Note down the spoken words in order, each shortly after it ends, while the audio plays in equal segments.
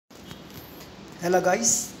Hello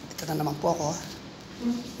guys, ito na naman po ako.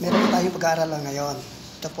 Meron tayong pag-aaralan ngayon.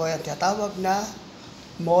 Ito po yung tinatawag na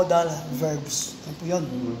modal verbs. Yan po yun.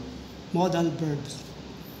 Modal verbs.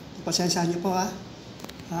 Pasensyahan niyo po ha.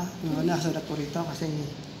 Nasulat po rito kasi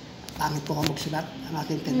pangit po ako magsulat ang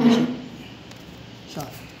aking tendency.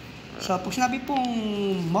 So, pag sinabi pong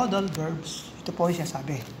modal verbs, ito po yung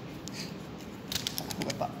sinasabi.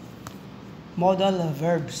 Modal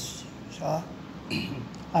verbs. So,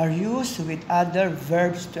 are used with other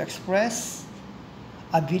verbs to express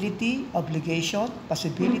ability, obligation,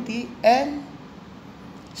 possibility, and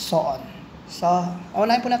so on. So,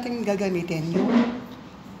 unahin po natin gagamitin yung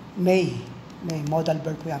may. May modal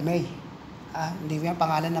verb po yan, may. Hindi po yan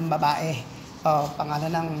pangalan ng babae o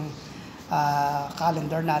pangalan ng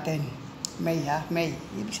calendar natin. May, may.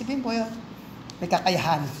 Ibig sabihin po yun, may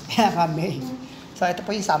kakayahan. Kaya nga may. So, ito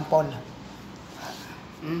po yung sample.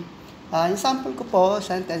 Yung sample ko po,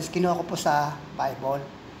 sentence, kinuha ko po sa Bible.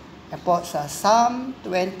 Yan po, sa Psalm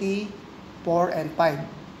 24 and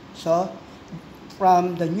 5. So,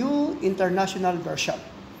 from the New International Version.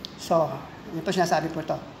 So, yun po sinasabi po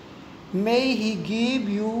ito. May He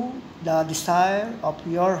give you the desire of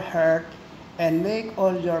your heart and make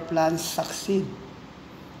all your plans succeed.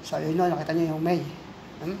 So, yun yun, nakita niyo yung may.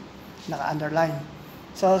 Naka-underline.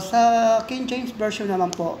 So, sa King James Version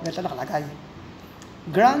naman po, ganito nakalagay.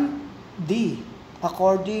 Grant thee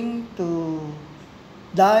according to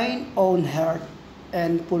thine own heart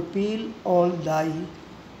and fulfill all thy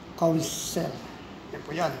counsel. Yan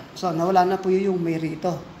po yan. So, nawala na po yung may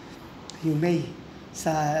rito. Yung may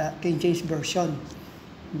sa King James Version.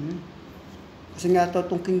 Kasi nga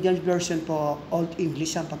itong King James Version po, Old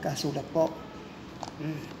English ang pagkasulat po.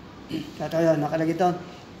 Kaya yun, nakalagay doon,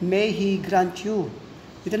 may He grant you.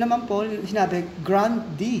 Ito naman po, sinabi,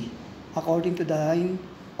 grant thee according to thine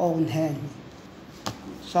own hand.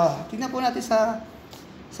 So, tingnan po natin sa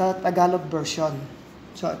Tagalog version.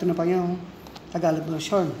 So, ito na pa yung Tagalog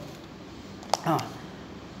version.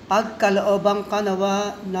 Pagkaloobang ka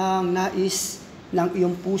nawa ng nais ng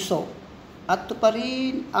iyong puso at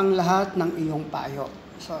tuparin ang lahat ng iyong payo.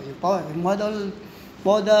 So, yun po, yung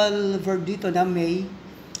modal verb dito na may,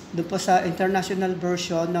 doon po sa international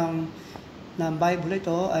version ng Bible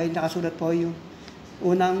ito ay nakasulat po yung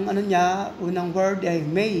unang word ay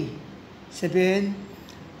may. Sabihin,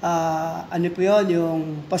 ano po yun, yung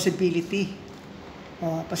possibility.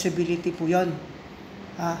 Possibility po yun.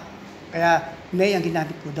 Kaya may ang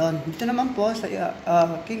ginamit po doon. Dito naman po sa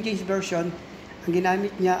King James Version, ang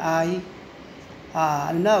ginamit niya ay,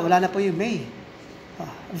 wala na po yung may.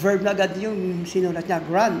 Verb na agad yung sinulat niya,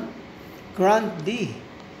 grant. Grant thee.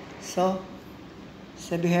 So,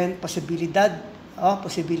 sabihin, posibilidad,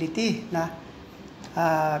 possibility na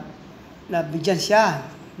bigyan siya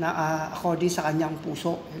na according sa kanyang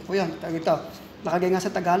puso. Yun po yun. Ito, nakagay nga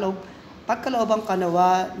sa Tagalog, pagkaloobang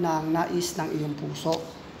kanawa ng nais ng iyong puso.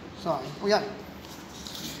 So, yun po yan.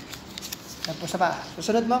 Yan po sa pa.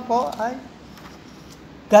 Susunod mo po ay,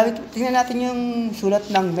 tingnan natin yung sulat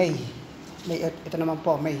ng may. Ito naman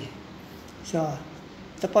po, may. So,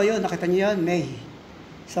 ito po yun, nakita niyo yun, may.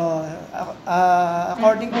 So,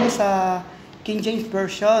 according po sa King James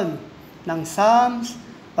Version ng Psalms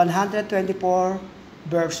 124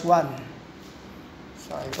 verse 1.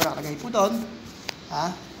 So, ito nakalagay po doon.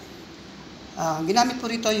 Ginamit po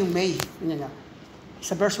rito yung may.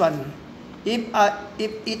 Sa verse 1.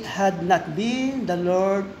 If it had not been the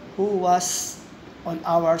Lord who was on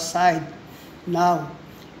our side, now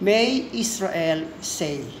may Israel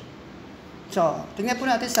say. So, tingnan po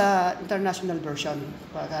natin sa international version.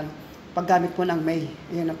 Paggamit po ng may.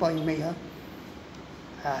 Yan na po yung may.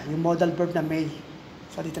 Yung modal verb na may.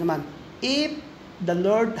 So, dito naman. If the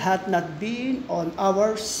Lord had not been on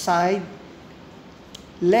our side,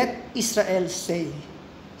 let Israel say.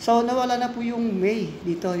 So, nawala na po yung may.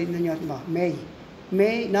 Dito nyo, may.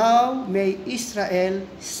 Now, may Israel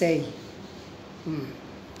say.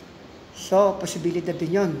 So, posibilidad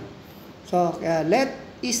din yun. So, let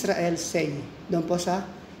Israel say. Doon po sa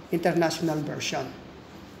international version.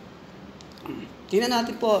 Tingnan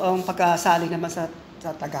natin po ang pagkasali naman sa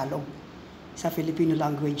Tagalog, sa Filipino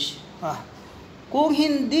language. Kung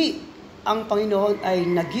hindi ang Panginoon ay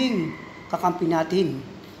naging kakampi natin,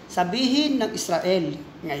 sabihin ng Israel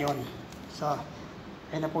ngayon. So,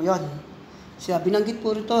 ayun na po yun. So, binanggit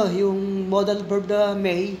po rito yung modal verb na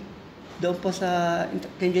may, doon po sa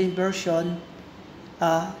King James Version,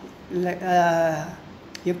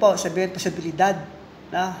 yun po, sabihin posibilidad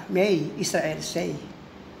na may Israel say.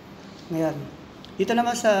 Ngayon, dito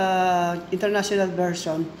naman sa International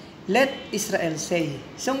Version, let Israel say.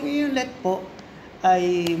 So, yung let po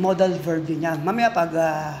ay modal verb din yan. Mamaya pag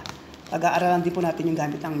pag-aaralan din po natin yung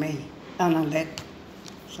gamit ng may, ng let.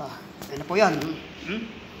 So, ano po yan.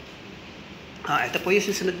 Ito po yung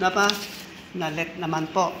susunod na pa, na let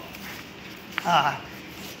naman po.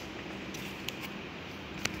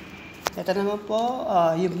 Ito naman po,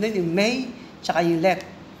 yung may, tsaka yung let.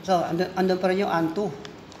 So, andun pa rin yung unto.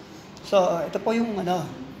 So, ito po yung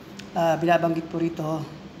binabanggit po rito.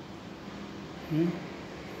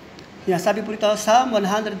 Sinasabi po rito, Psalm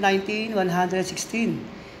 119,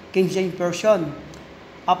 116, King James Version.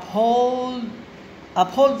 Uphold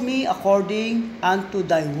me according unto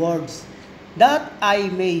thy words, that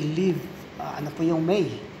I may live. Ano po yung may?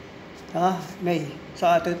 May. So,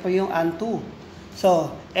 ito po yung unto.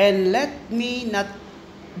 So, and let me not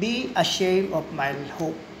be ashamed of my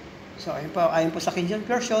hope. So, ayun po sa King James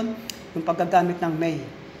Version, yung paggagamit ng may.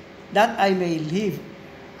 That I may live.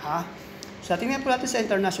 So, tingnan po natin sa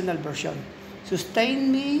International Version.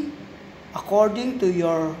 Sustain me according to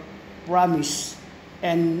your promise,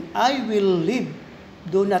 and I will live.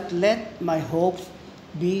 Do not let my hopes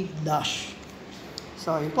be dashed.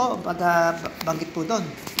 So, yun po, pagbanggit po doon.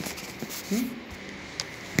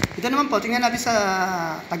 Ito naman po, tingnan natin sa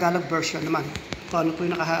Tagalog version naman. Kung ano po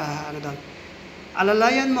yung doon.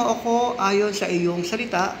 Alalayan mo ako ayon sa iyong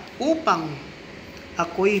salita upang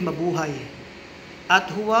ako'y mabuhay. At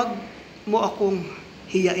huwag mo akong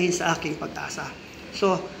hiyain sa aking pag-asa.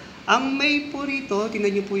 So, ang may po rito,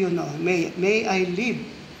 tingnan niyo po yun, may I live.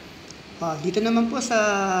 Dito naman po sa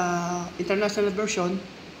International Version,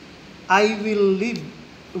 I will live.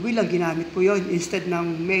 Will ang ginamit po yun instead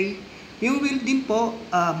ng may. Yung will din po,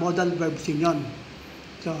 modal verbs yun.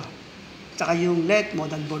 So, tsaka yung let,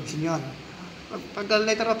 modal verbs yun. Pag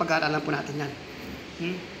later po, pag-aaralan po natin yan.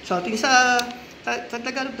 So, tingin sa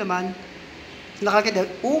Tagalog naman, nakakita,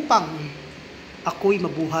 upang ako'y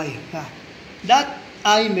mabuhay. That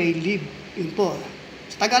I may live. Yun po.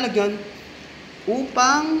 Sa Tagalog yun,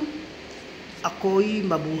 upang ako'y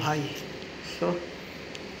mabuhay. So,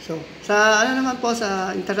 sa naman po,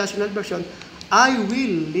 sa International Version, I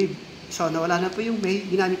will live. So, nawala na po yung may,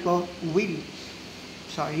 ginamit ko, will.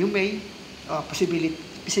 So, yung may,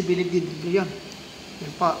 possibility din yun.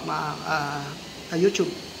 Yun po,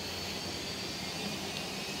 YouTube.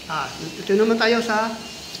 Ito naman tayo sa,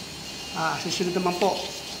 susunod naman po,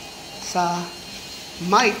 sa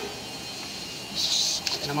might.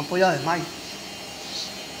 Ito naman po yun, might.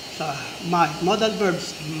 Sa might, modal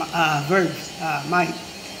verbs, might.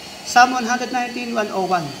 Psalm 119,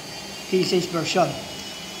 101, King James Version.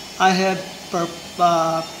 I have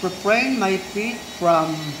refrained my feet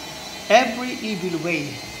from every evil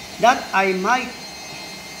way, that I might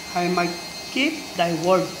keep thy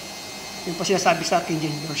word. Yung po sinasabi sa King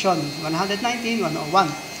James Version, 119, 101.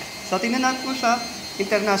 So, tingnan natin po sa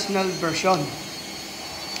International Version.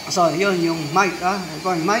 So, yun, yung might,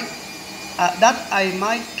 yung might, that I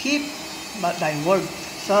might keep thy word.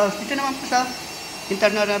 So, dito naman po sa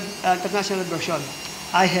International Version,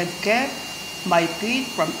 I have kept my feet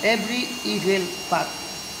from every evil path,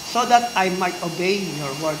 so that I might obey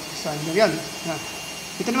your word. So, yun.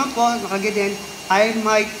 Ito naman po, nakalagay din, I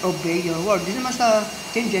might obey your word. Dito naman sa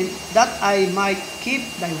King James, that I might keep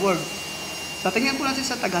thy word. So, tingnan po natin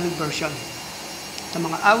sa Tagalog version. Sa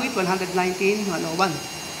mga awit, 119,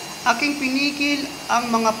 101. Aking pinikil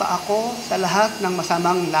ang mga paa ko sa lahat ng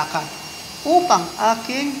masamang lakad, upang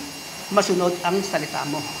aking masunod ang salita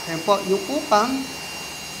mo. Ayan po, yung upang,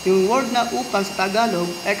 yung word na upang sa Tagalog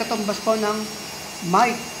ay katumbas po ng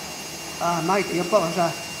might. Might. Yan po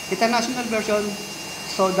sa International Version,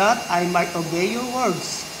 so that I might obey your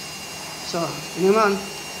words. So, ito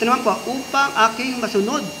naman po, upang aking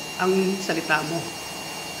masunod ang salita mo.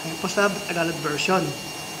 Yan po sa Tagalog Version.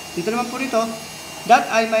 Dito naman po rito, that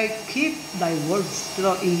I might keep thy words.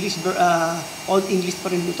 So, English, Old English pa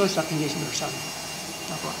rin dito sa English Version.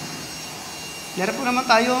 Ito po. Meron po naman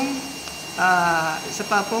tayong isa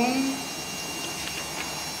pa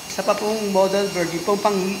pong modal verb, yung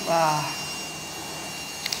pang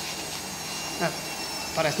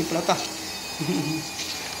parehas din pala ito.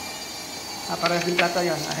 Parehas din pala ito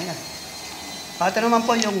yun. Ayan. Ito naman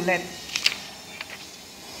po yung let.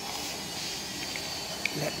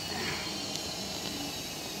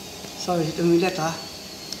 So, ito yung let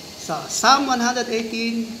So, Psalm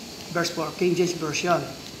 118 verse 4, King James Version.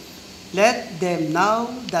 Let them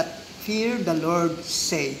now that fear the Lord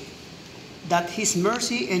say, that His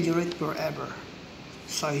mercy endureth forever.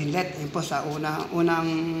 So, yung let, yun po sa unang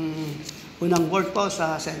word po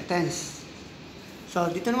sa sentence. So,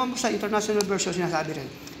 dito naman po sa International Version, sinasabi rin,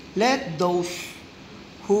 let those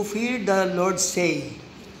who fear the Lord say,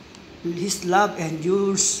 His love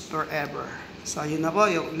endures forever. So, yun na po,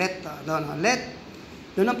 yung let, let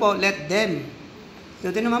Doon na po, let them.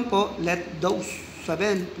 Doon din naman po, let those.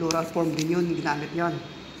 Sabihin, plural form din yun, ginamit yun.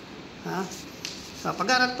 Ha? So,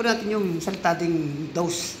 pag-aaral po natin yung salita ding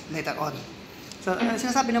those later on. So,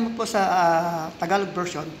 sinasabi naman po sa Tagalog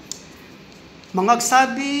version,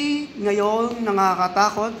 mangagsabi ngayon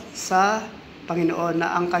nakakatakot sa Panginoon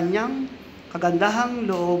na ang kanyang kagandahang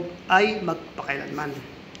loob ay magpakailanman.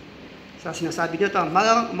 So, sinasabi nyo ito,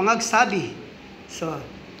 mangagsabi. So,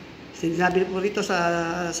 sinasabi po rito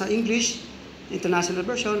sa English, International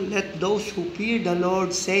Version, let those who fear the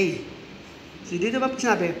Lord say. So, dito ba po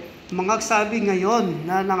sinabi, mangagsabi ngayon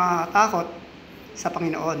na nakakatakot sa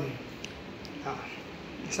Panginoon.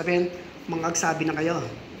 Sabihin, mangagsabi na kayo.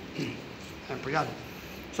 Ayan po yan.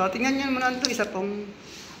 So, tingnan nyo naman ito, isa pong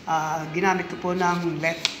ginamit ko po ng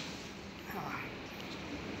let.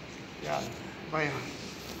 Yan. Okay.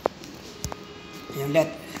 Yung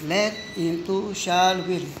let. Let into shall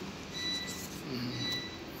will.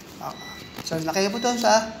 So, nakaya po ito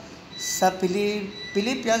sa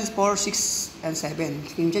Philippians 4, 6, and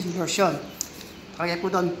 7. King James Version. Kaya po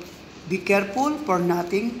doon, be careful for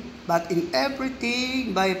nothing, but in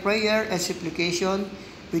everything by prayer and supplication,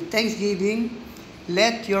 with thanksgiving,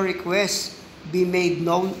 let your requests be made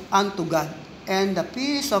known unto God, and the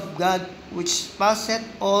peace of God, which passeth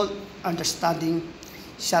all understanding,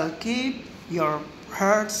 shall keep your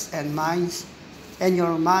hearts and minds, and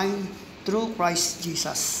your mind through Christ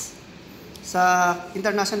Jesus. Sa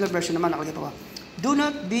International Version naman, ako dito, do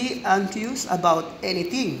not be anxious about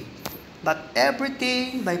anything, but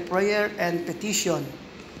everything by prayer and petition,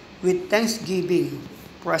 with thanksgiving,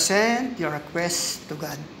 present your requests to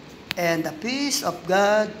God. And the peace of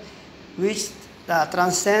God, which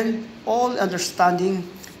transcends all understanding,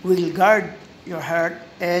 will guard your heart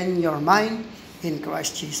and your mind in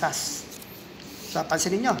Christ Jesus. So,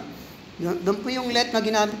 pansinin nyo, doon po yung let na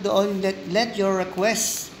ginamit doon, let your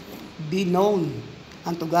requests be known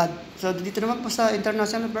unto God. So, dito naman po sa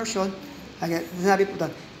International Version, sinabi po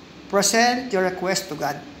doon, present your request to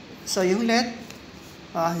God. So, yung let,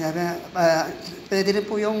 pwede rin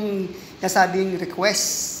po yung nasabing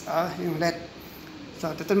request, yung let.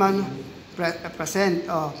 So, dito naman, present,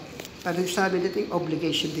 pwede sabi dito yung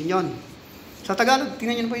obligation din yon. Sa Tagalog,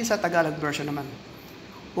 tingnan nyo po yung sa Tagalog version naman.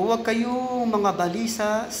 Huwag kayong mga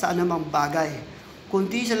balisa sa anumang bagay,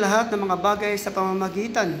 kundi sa lahat ng mga bagay sa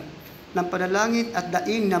pamamagitan ng panalangin at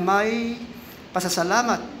daing na may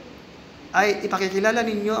pasasalamat, ay ipakikilala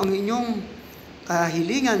ninyo ang inyong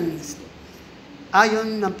kahilingan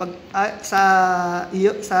ayon ng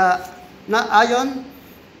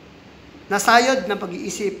nasayod ng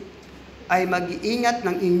pag-iisip, ay mag-iingat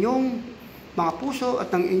ng inyong mga puso at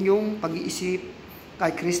ng inyong pag-iisip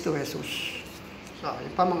kay Kristo Jesus. So,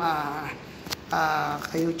 yung pa mga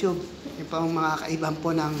ka-YouTube, yung pa mga kaibahan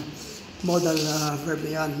po ng modal verb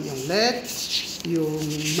na yan. Yung let, yung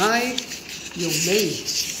might, yung may.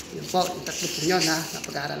 Yun po, yung tatlo po yun na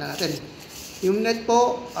pag-aaralan natin. Yung let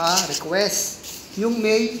po, request. Yung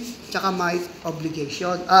may, tsaka might,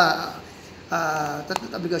 obligation.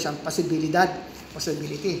 Tatlong obligation,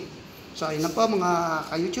 possibility. So, yun na po mga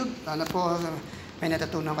ka-YouTube. Sana po may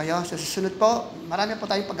natutunan kayo. Sa susunod po, marami po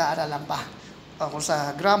tayong pag-aaralan pa. Kung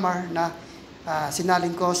sa grammar na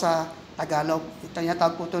sinalin ko sa Tagalog.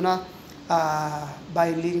 Tinatawag po ito na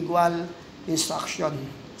bilingual instruction.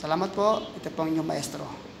 Salamat po. Ito po ang inyong maestro.